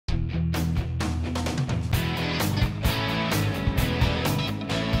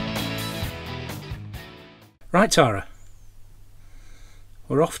Right, Tara,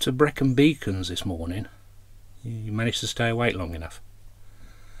 we're off to Brecon Beacons this morning. You managed to stay awake long enough.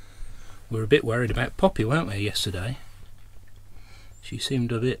 We were a bit worried about Poppy, weren't we, yesterday? She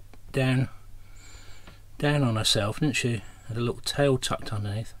seemed a bit down on herself, didn't she? Had a little tail tucked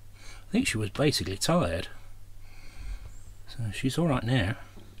underneath. I think she was basically tired. So she's alright now.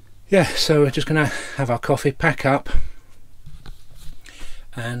 Yeah, so we're just going to have our coffee, pack up,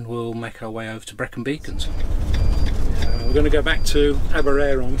 and we'll make our way over to Brecon Beacons. We're going to go back to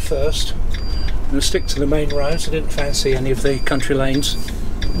Aberairon first. I'm going to stick to the main roads. I didn't fancy any of the country lanes.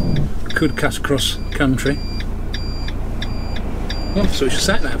 Could cut across country. Oh, so it's your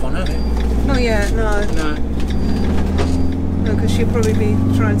sat-nav on, haven't you? Not yet, no. No, because she'll probably be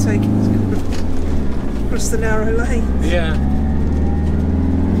trying to take it across the narrow lane. Yeah.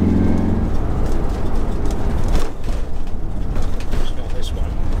 It's not this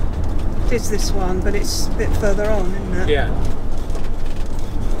one. It is this one, but it's a bit further on, isn't it? Yeah.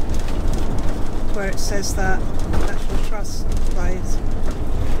 Where it says that National Trust place.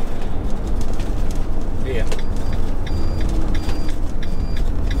 Yeah.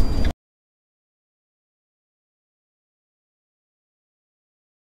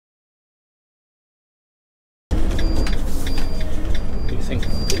 You think,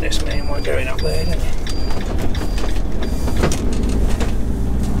 goodness me, am I going up there, don't you?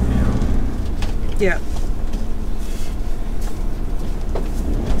 Yeah.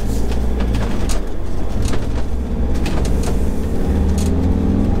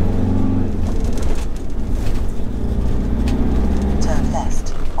 Turn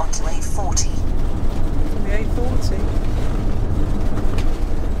left onto A40. The A40.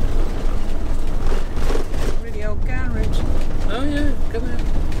 Really old garage. Oh yeah, come on.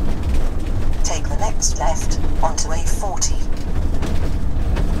 Take the next left onto A40.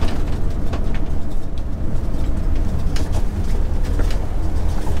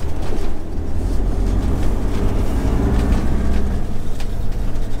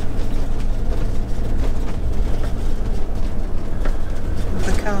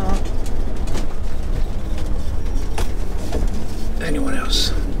 The car. Anyone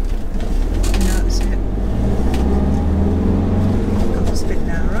else? No, that's it. That's a bit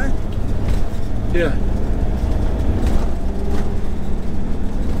narrow. Yeah.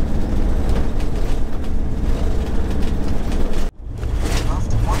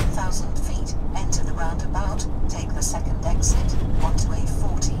 After 1,000 feet, enter the roundabout. Take the second exit onto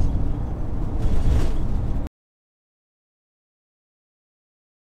A40.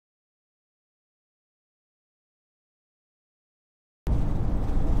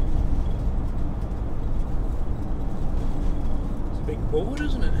 It's a big board,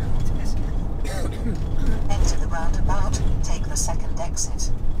 isn't it? Enter the roundabout. Take the second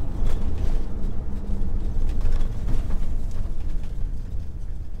exit.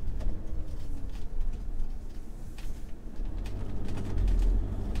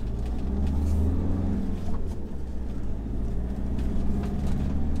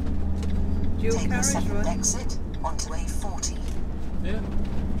 Dual Take the carriage, second right? exit onto A40. Yeah.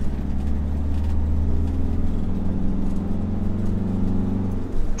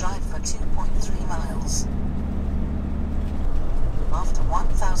 Drive for 2.3 miles. After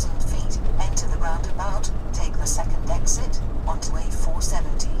 1,000 feet, enter the roundabout. Take the second exit onto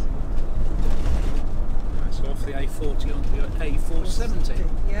A470. Right, so off the A40 onto the A470.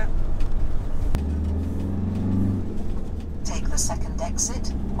 Yeah. Take the second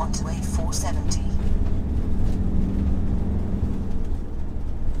exit onto A470.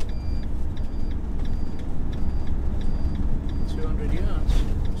 200 yards.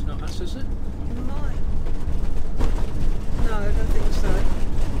 It's not us, is it? You might. No, I don't think so.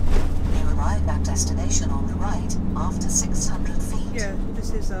 You arrive at destination on the right after 600 feet. Yeah,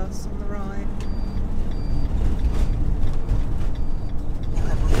 this is us on the right. You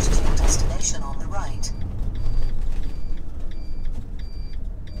have reached your destination on the right.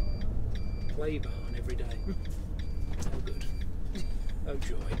 Play barn every day. Oh good. Oh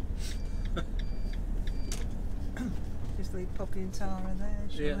joy. Just leave Poppy and Tara there,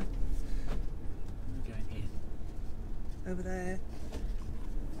 shall Yeah. we? I'm going here. Over there.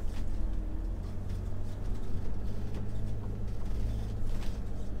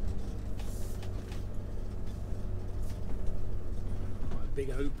 Quite a big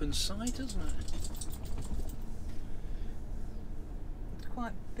open site, isn't it? It's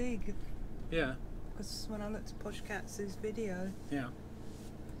quite big, Yeah. because when I looked at Posh Katz's video, Yeah.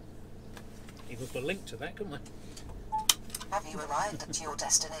 You could put a link to that, couldn't we? Have you arrived at your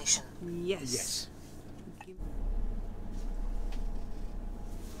destination? yes. Yes.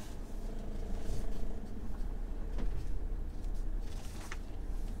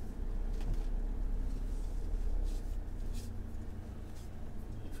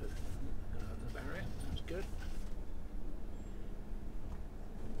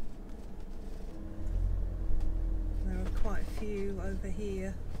 two over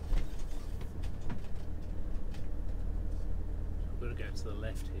here. We've got to go to the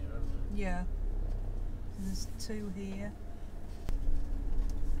left here, haven't we? Yeah. And there's two here.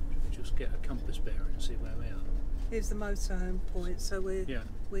 Should we just get a compass bearing and see where we are? Here's the motorhome point, so we're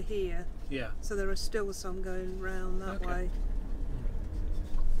here. Yeah. So there are still some going round that Okay. way.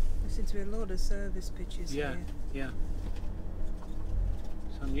 There seem to be a lot of service pitches Yeah, here. yeah.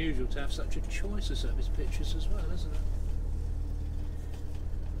 It's unusual to have such a choice of service pitches as well, isn't it?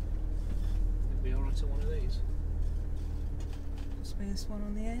 It'd be alright to one of these. Must be this one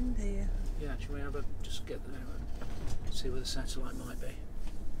on the end here. Yeah, shall we have a just get there and see where the satellite might be?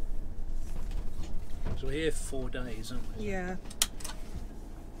 So we're here for 4 days, aren't we? Yeah.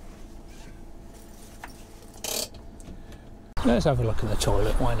 Let's have a look at the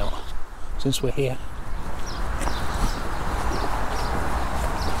toilet, why not? Since we're here.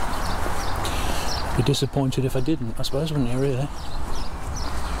 Be disappointed if I didn't, I suppose, wouldn't you, really?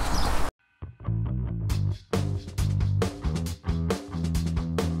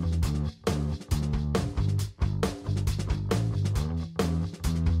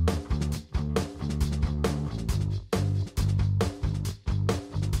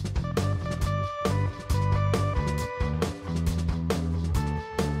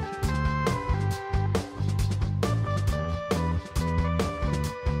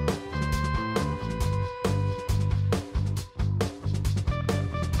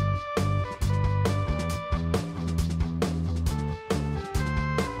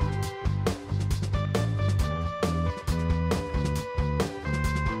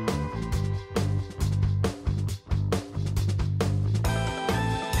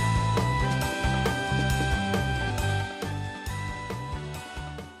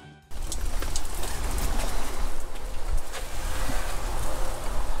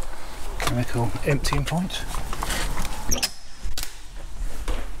 Chemical emptying point.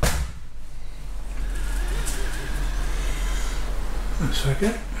 That's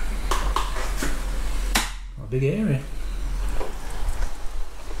okay. A big area.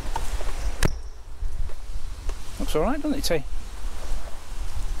 Looks alright, doesn't it, T?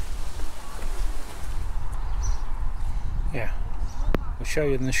 Yeah. I'll show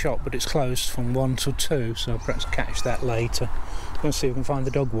you in the shop, but it's closed from 1 till 2, so I'll perhaps catch that later. Let's see if we can find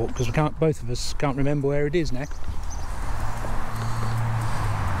the dog walk, because we can't, both of us can't remember where it is now.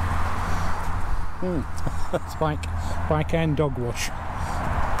 It's bike and dog wash.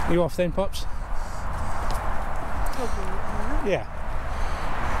 You off then, Pops? Yeah.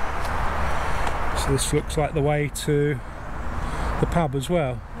 So this looks like the way to the pub as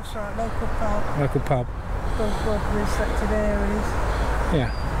well. That's right, local pub. Local pub. Dog walk restricted areas. Yeah.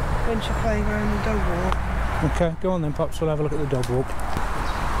 Venture playground and dog walk. Okay, go on then, Pops, we'll have a look at the dog walk.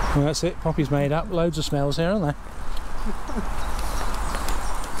 Well, that's it, Poppy's made up. Loads of smells here, aren't there?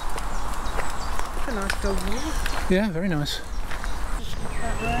 It's a nice dog walk. Yeah, very nice.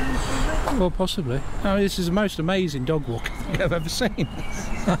 That round, Well, possibly. Oh, this is the most amazing dog walk I've ever seen.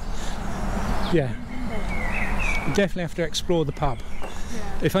 Yeah. You definitely have to explore the pub.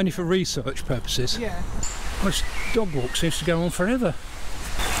 Yeah. If only for research purposes. Yeah. Well, this dog walk seems to go on forever.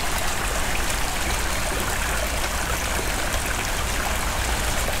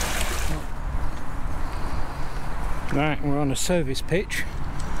 Right, we're on a service pitch,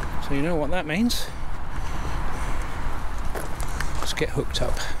 so you know what that means. Let's get hooked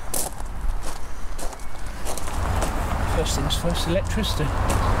up. First things first, electricity.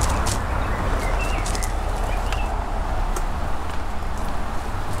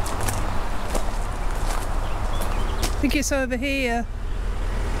 I think it's over here.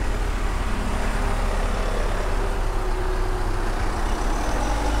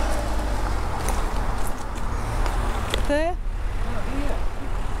 There?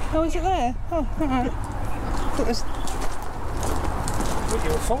 Oh, is it there? Oh, alright. Thought it was... Well,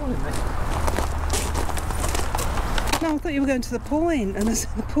 you were following me. No, I thought you were going to the point, and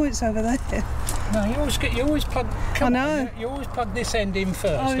the point's over there. No, you always plug. I know. You always plug this end in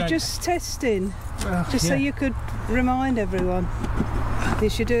first. I was don't just testing, you? just so you could remind everyone. You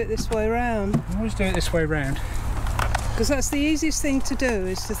should do it this way around. I always do it this way round. Because that's the easiest thing to do,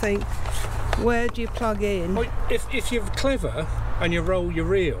 is to think, where do you plug in? Well, if you're clever and you roll your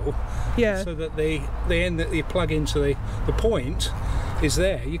reel, Yeah. so that the end that you plug into the point is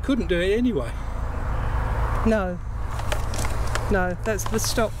there, you couldn't do it anyway. No. No, that's the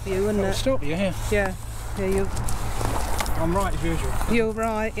stop view, isn't I'll it? stop you, yeah. Yeah. Yeah, I'm right as usual. you're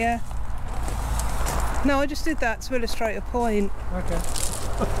right, yeah. No, I just did that to illustrate a point. Okay.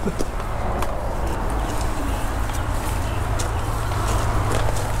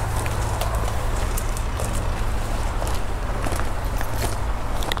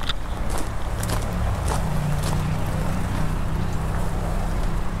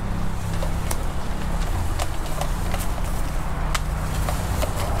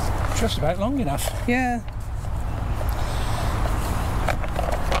 just about long enough. Yeah.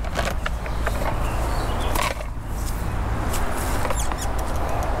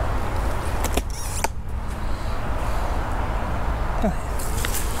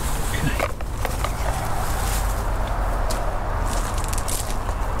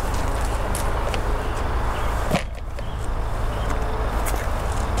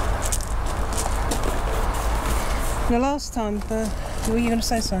 The last time, were you going to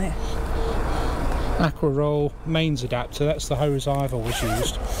say something? Aqua Roll mains adapter, that's the hose I've always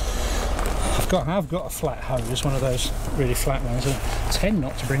used. I've got a flat hose, one of those really flat ones. I tend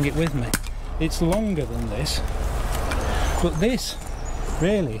not to bring it with me. It's longer than this, but this,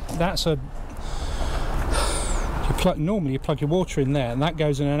 really, that's a... normally you plug your water in there, and that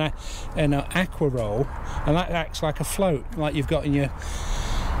goes in an Aqua Roll, and that acts like a float, like you've got in your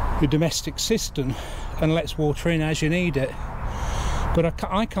domestic cistern, and lets water in as you need it. But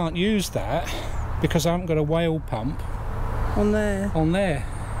I can't use that because I haven't got a whale pump on there.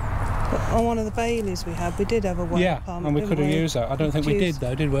 But on one of the Baileys we had, we did have a whale pump. And we could have used that. I don't think we did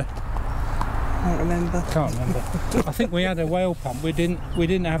though, did we? I don't remember. Can't remember. I think we had a whale pump. We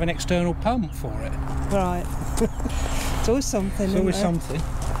didn't have an external pump for it. Right. It's always something. It's always something.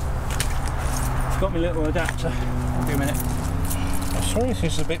 Got my little adapter. Give me a minute. I'm sorry if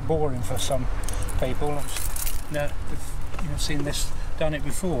this is a bit boring for some people. You've seen this, done it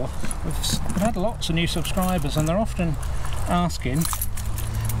before. We've had lots of new subscribers, and they're often asking,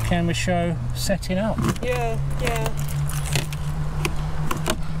 can we show setting up? Yeah.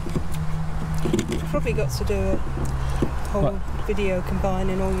 You've probably got to do a whole video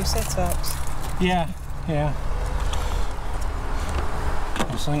combining all your setups. Yeah.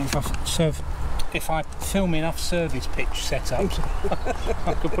 I think if I film enough service pitch setups,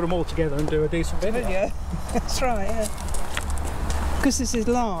 I could put them all together and do a decent video. Yeah, that's right, yeah. Because this is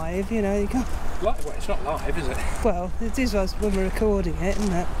live, you know, you can't... Well, it's not live, is it? Well, it is when we're recording it,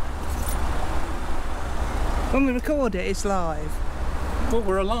 isn't it? When we record it, it's live. Well,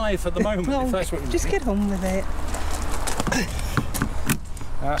 we're alive at the moment, if that's what you just mean. get on with it.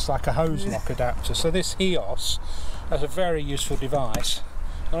 That's like a hose lock adapter. So this HEOS, that's a very useful device.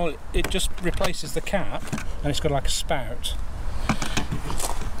 And it just replaces the cap, and it's got like a spout.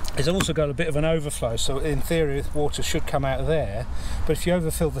 It's also got a bit of an overflow, so in theory water should come out of there, but if you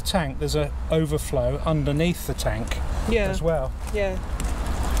overfill the tank, there's an overflow underneath the tank as well. Yeah.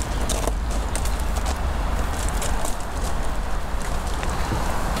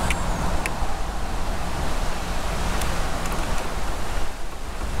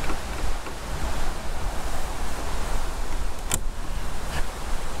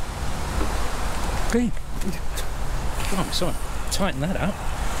 Clean. Oh, sorry, tighten that up.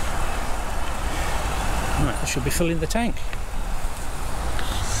 Right, I should be filling the tank.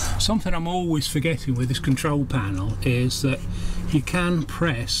 Something I'm always forgetting with this control panel is that you can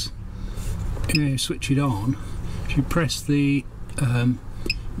press, switch it on. If you press the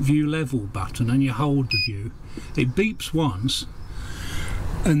view level button and you hold the view, it beeps once,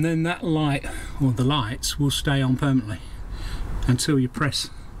 and then that light, or the lights, will stay on permanently until you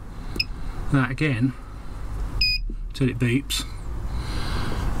press that again till it beeps.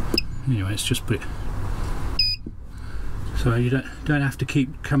 Anyway, let's just put it so you don't have to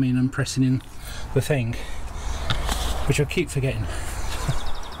keep coming and pressing in the thing, which I keep forgetting.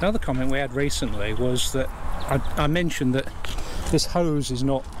 Another comment we had recently was that I mentioned that this hose is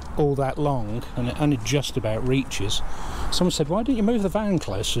not all that long and it only just about reaches. Someone said, why don't you move the van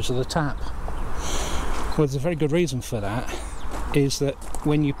closer to the tap? Well, there's a very good reason for that. Is that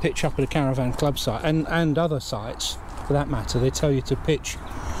when you pitch up at a caravan club site, and other sites for that matter, they tell you to pitch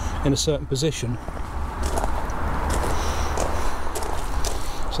in a certain position.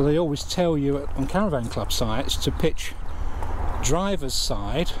 So they always tell you on caravan club sites to pitch driver's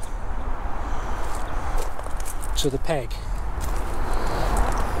side to the peg.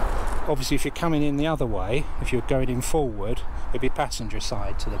 Obviously if you're coming in the other way, if you're going in forward, it'd be passenger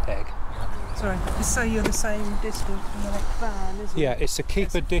side to the peg. Sorry, so you're the same distance from the next van, isn't it? Yeah, it's to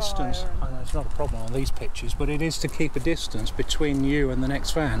keep a distance. I know it's not a problem on these pictures, but it is to keep a distance between you and the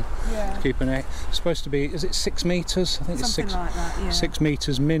next van. Yeah. To keep it's supposed to be, is it 6 metres? I think something it's like that, yeah. 6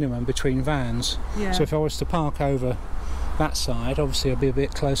 metres minimum between vans. Yeah. So if I was to park over that side, obviously I'd be a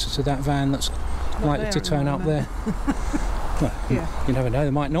bit closer to that van that's not likely to turn up there. Well, yeah. You never know,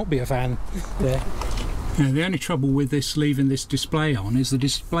 there might not be a van there. Yeah, the only trouble with this, leaving this display on, is the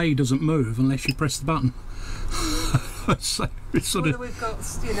display doesn't move unless you press the button. So it's sort of, we've got,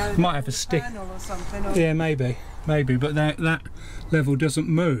 you know, might have a stick. Panel or something. Or yeah, maybe. maybe, but that level doesn't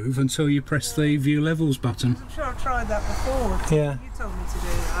move until you press the view levels button. I'm sure I tried that before. Yeah. You told me to do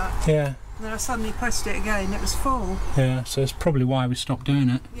that. Yeah. And then I suddenly pressed it again, it was full. Yeah, so it's probably why we stopped doing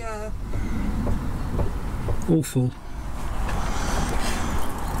it. Yeah. Awful.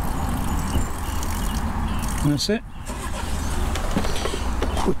 And that's it.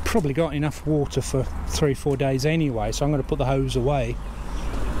 We've probably got enough water for 3-4 days anyway, so I'm going to put the hose away.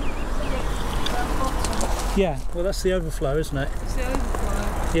 Yeah, well that's the overflow, isn't it? It's the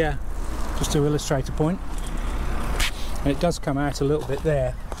overflow. Yeah, just to illustrate a point. And it does come out a little bit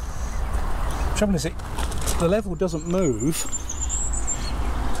there. The trouble is, the level doesn't move.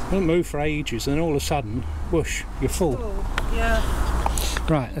 It doesn't move for ages, and then all of a sudden, whoosh, you're full. Yeah.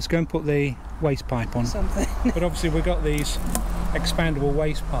 Right, let's go and put the waste pipe on. Something. But obviously we've got these expandable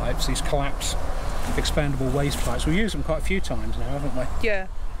waste pipes, these collapse expandable waste pipes. We've used them quite a few times now, haven't we? Yeah.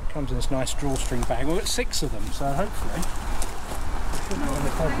 It comes in this nice drawstring bag. We've got 6 of them, so hopefully shouldn't have any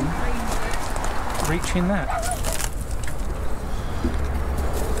problem reaching that.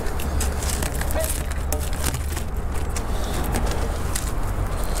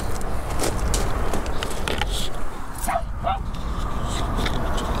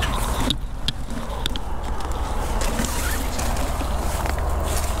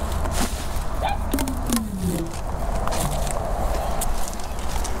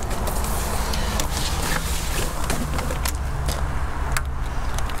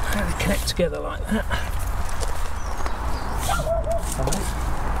 Together like that.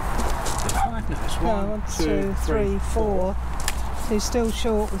 5 now. It's 1, 2, 3, 4. So you're still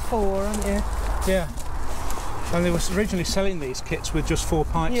short with 4, aren't you? Yeah. And they were originally selling these kits with just 4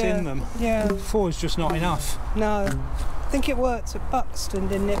 pipes in them. Yeah. 4 is just not enough. No. I think it worked at Buxton,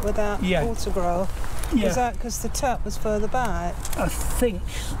 didn't it, with that autograph? Yeah. Was that because the tap was further back? I think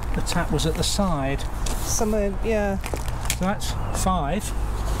the tap was at the side. Somewhere, yeah. So that's 5.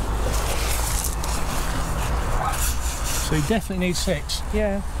 So you definitely need 6.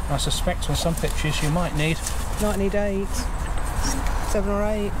 Yeah. I suspect on some pictures you might need 8. 7 or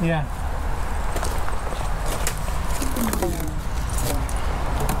 8. Yeah.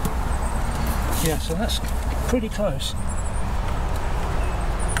 Yeah, so that's pretty close.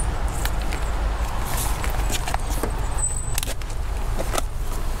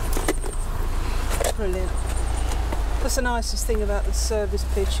 Brilliant. That's the nicest thing about the service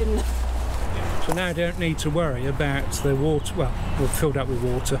pitch, isn't it? So now I don't need to worry about the water. Well, we're filled up with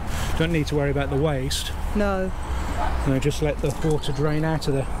water. Don't need to worry about the waste. No. And I just let the water drain out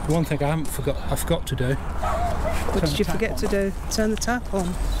of there. One thing I forgot to do. What did you forget to do? Turn the tap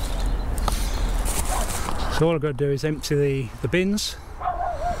on. So all I've got to do is empty the bins,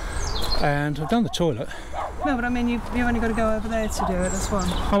 and I've done the toilet. No, but I mean you've only got to go over there to do it. That's one.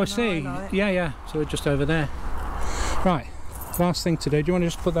 Oh, I see. Yeah. So we're just over there. Right. Last thing to do. Do you want to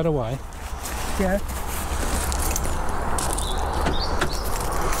just put that away? Yeah.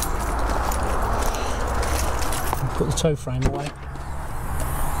 Put the tow frame away.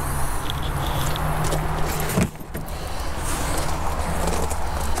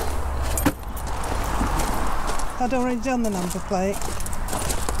 I'd already done the number plate.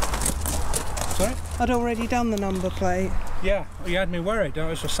 Sorry? I'd already done the number plate. Yeah, well, you had me worried. I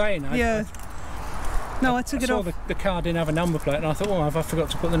was just saying. I took it off. I saw the car didn't have a number plate, and I thought, well, have I forgot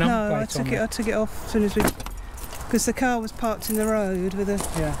to put the number plate on? No, I took it off as soon as we, because the car was parked in the road with a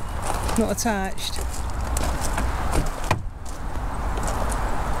not attached. Just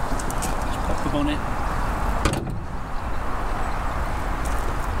pop the bonnet.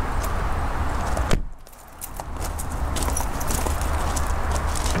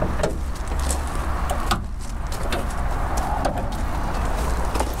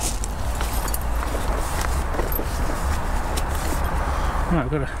 Right, I've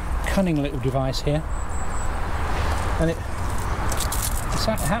got a cunning little device here, and it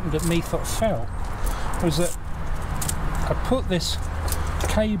happened at Meathop Fell, was that I put this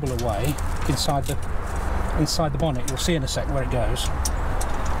cable away inside the bonnet. You'll see in a sec where it goes.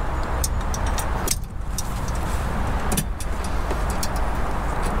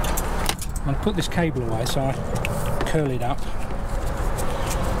 And I put this cable away, so I curl it up.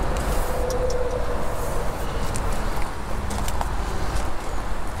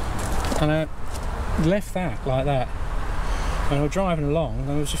 And I left that like that, and I was driving along, and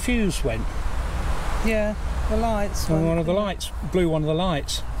there was a fuse went. Yeah, the lights. And one of the lights blew one of the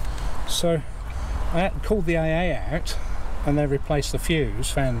lights. So I called the AA out, and they replaced the fuse,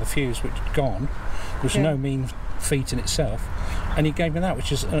 found the fuse which had gone, which was no mean feat in itself. And he gave me that,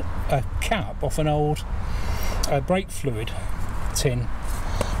 which is a cap off an old brake fluid tin.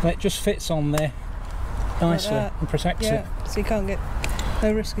 And it just fits on there nicely like and protects it. So you can't get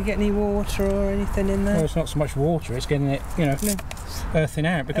no risk of getting any water or anything in there. Well, it's not so much water; it's getting it, you know, earthing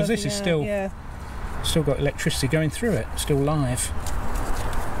out, because this is still got electricity going through it, still live.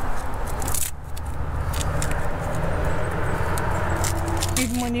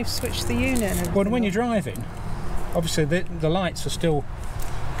 Even when you've switched the unit and everything. Well, when you're driving, obviously the lights are still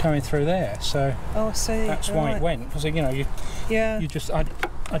coming through there, so I see. that's why it went. Because, you know, you just I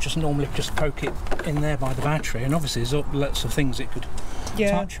just normally just poke it in there by the battery, and obviously there's lots of things it could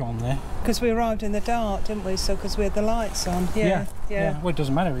touch on there. Because we arrived in the dark, didn't we? So because we had the lights on. Yeah. Well, it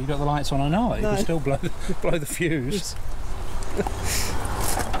doesn't matter if you've got the lights on or not. You can still blow the fuse.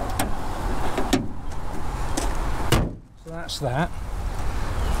 So that's that.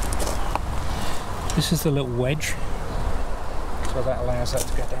 This is the little wedge, so that allows that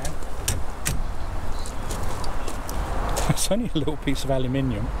to go down. It's only a little piece of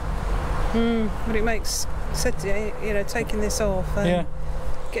aluminium. But it makes, you know, taking this off and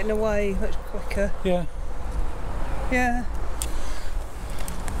getting away much quicker. Yeah.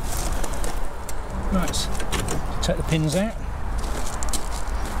 Right, take the pins out.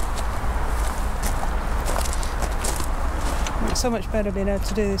 It's so much better being able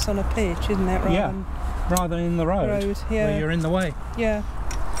to do this on a pitch, isn't it? Rather than in the road where you're in the way. Yeah.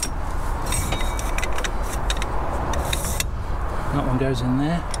 That one goes in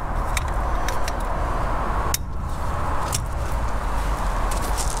there.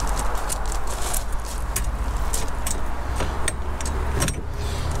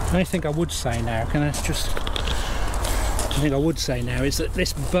 The only thing I would say now, is that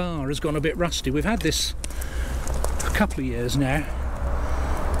this bar has gone a bit rusty. We've had this for a couple of years now,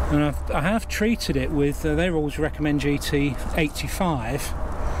 and I have treated it with, they always recommend GT85,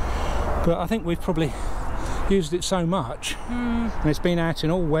 but I think we've probably used it so much, and it's been out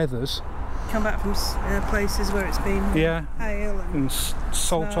in all weathers. Come back from places where it's been hail and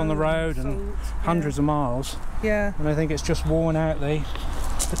salt on the road and hundreds of miles. Yeah. And I think it's just worn out the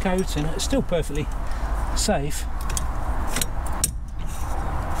coating. It's still perfectly safe.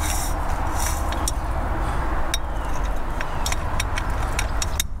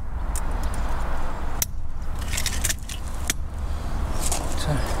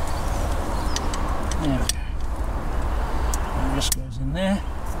 So there we go. It just goes in there.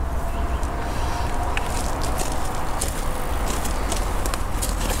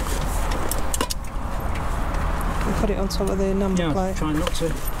 Put it on top of the number plate. Try not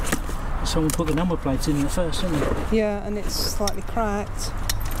to. Someone put the number plates in there first, didn't they? Yeah, and it's slightly cracked.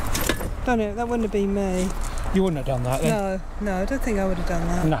 Don't know, that wouldn't have been me. You wouldn't have done that then? No, I don't think I would have done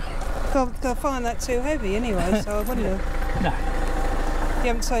that. No. I find that too heavy anyway, so I wouldn't have. No. You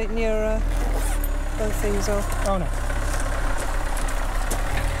haven't taken your other things off? Oh no.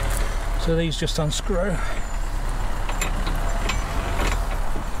 So these just unscrew.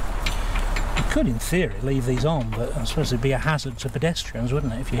 Could, in theory, leave these on, but I suppose it'd be a hazard to pedestrians,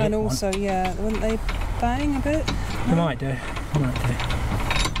 wouldn't it, if you hit one? And also, wouldn't they bang a bit? They might do.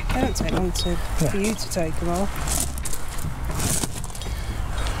 They don't take long for you to take them off.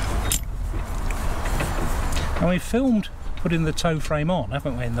 And we filmed putting the tow frame on,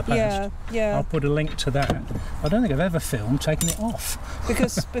 haven't we, in the past? Yeah. I'll put a link to that. I don't think I've ever filmed taking it off.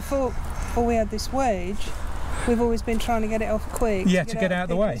 Because before we had this wedge, we've always been trying to get it off quick. Yeah, to get out of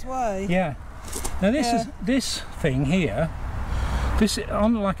the way. Yeah. Now this thing here,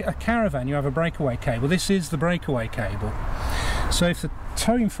 unlike a caravan, you have a breakaway cable. This is the breakaway cable. So if the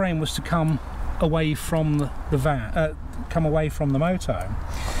towing frame was to come away from the motorhome,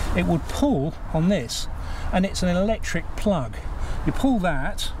 it would pull on this, and it's an electric plug. You pull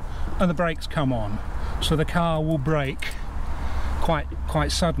that, and the brakes come on. So the car will brake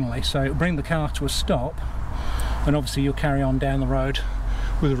quite suddenly. So it'll bring the car to a stop, and obviously you'll carry on down the road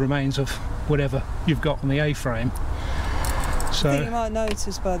with the remains of whatever you've got on the A-frame. So I think you might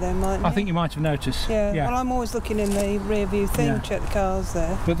notice by then, mightn't you? I think you might have noticed. Yeah. Well, I'm always looking in the rear view thing to check the cars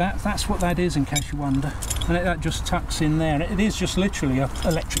there. But that's what that is, in case you wonder. And that just tucks in there, and it is just literally an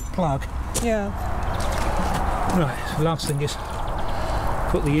electric plug. Yeah. Right, the last thing is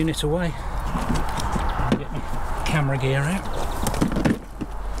put the unit away. Get my camera gear out.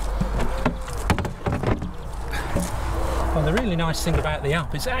 Well, the really nice thing about the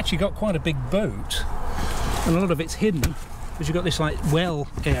Up, it's actually got quite a big boot, and a lot of it's hidden because you've got this like well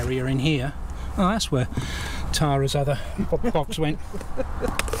area in here. Oh, that's where Tara's other box went.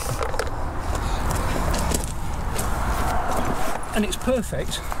 And it's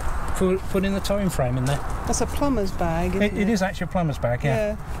perfect for putting the towing frame in there. That's a plumber's bag, isn't it? It is actually a plumber's bag,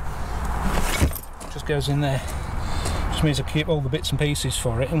 yeah. Just goes in there. Just means I keep all the bits and pieces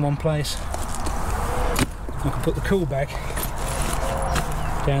for it in one place. I can put the cool bag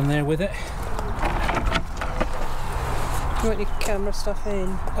down there with it. You want your camera stuff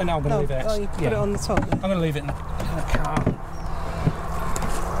in? And I'm going to leave it. Oh, you can put it on the top. I'm going to leave it in the car.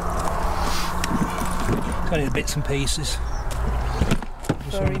 Got any bits and pieces.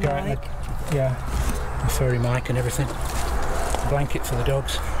 Furry mic. Yeah, a furry mic and everything. A blanket for the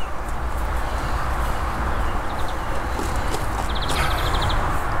dogs.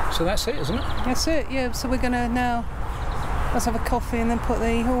 So that's it, isn't it? That's it, yeah. So we're going to now, let's have a coffee and then put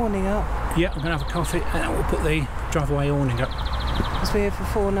the awning up. Yeah, I'm going to have a coffee and then we'll put the Driveaway awning up. Because we're here for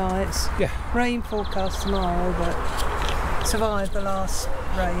 4 nights. Yeah. Rain forecast tomorrow, but survived the last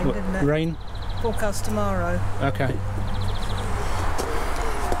rain, didn't it? Rain? Forecast tomorrow. Okay.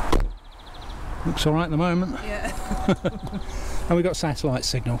 Looks alright at the moment. Yeah. And we got satellite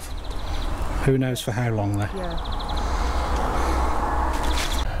signal. Who knows for how long there. Yeah.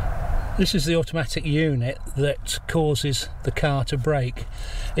 This is the automatic unit that causes the car to brake.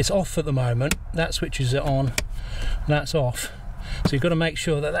 It's off at the moment. That switches it on. That's off. So you've got to make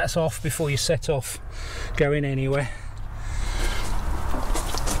sure that that's off before you set off going anywhere.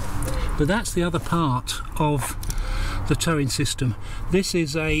 But that's the other part of the towing system. This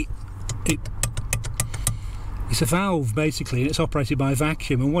is it's a valve basically, and it's operated by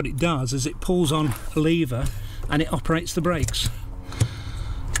vacuum, and what it does is it pulls on a lever and it operates the brakes.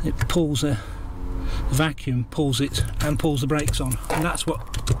 It pulls the vacuum, pulls it and pulls the brakes on, and that's what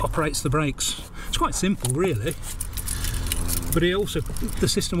operates the brakes. It's quite simple really, but the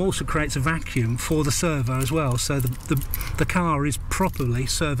system also creates a vacuum for the servo as well, so the car is properly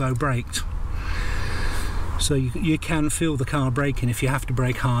servo braked. So you can feel the car braking if you have to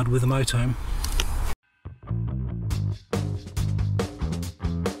brake hard with a motorhome.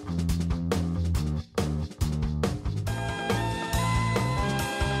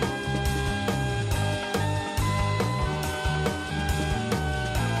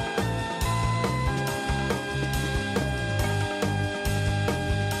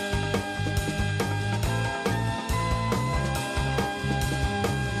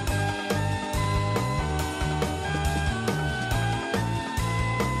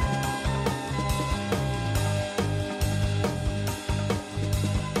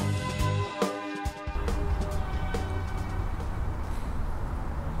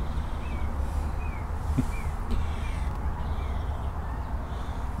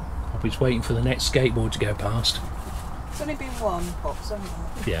 He's waiting for the next skateboard to go past. It's only been one, Pops, hasn't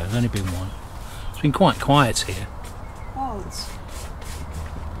it? Yeah, there's only been one. It's been quite quiet here. Oh, it's...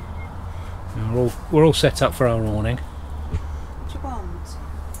 We're all set up for our awning. What do you want?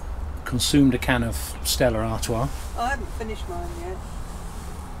 Consumed a can of Stella Artois. I haven't finished mine yet.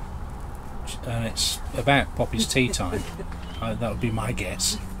 And it's about Poppy's tea time. That would be my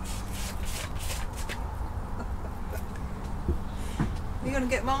guess. You're going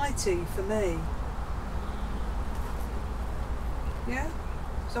to get my tea for me? Yeah?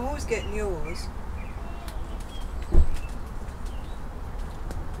 So I'm always getting yours.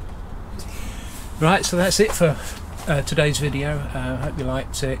 Right, so that's it for today's video. I hope you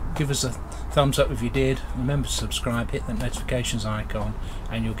liked it. Give us a thumbs up if you did. Remember to subscribe, hit the notifications icon,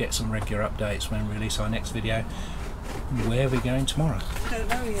 and you'll get some regular updates when we release our next video. Where are we going tomorrow? I don't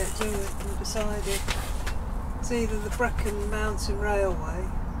know yet, do we? We've decided. It's either the Brecon Mountain Railway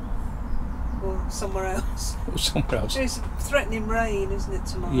or somewhere else. Or somewhere else. It's threatening rain, isn't it,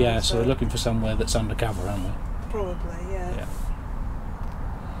 tomorrow? Yeah, so we're looking for somewhere that's undercover, aren't we? Probably, yeah.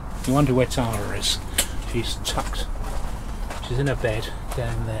 You wonder where Tara is. She's tucked. She's in her bed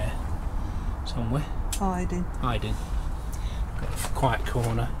down there somewhere. Hiding. Hiding. Got a quiet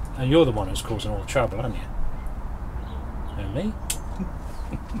corner. And you're the one who's causing all the trouble, aren't you? And me?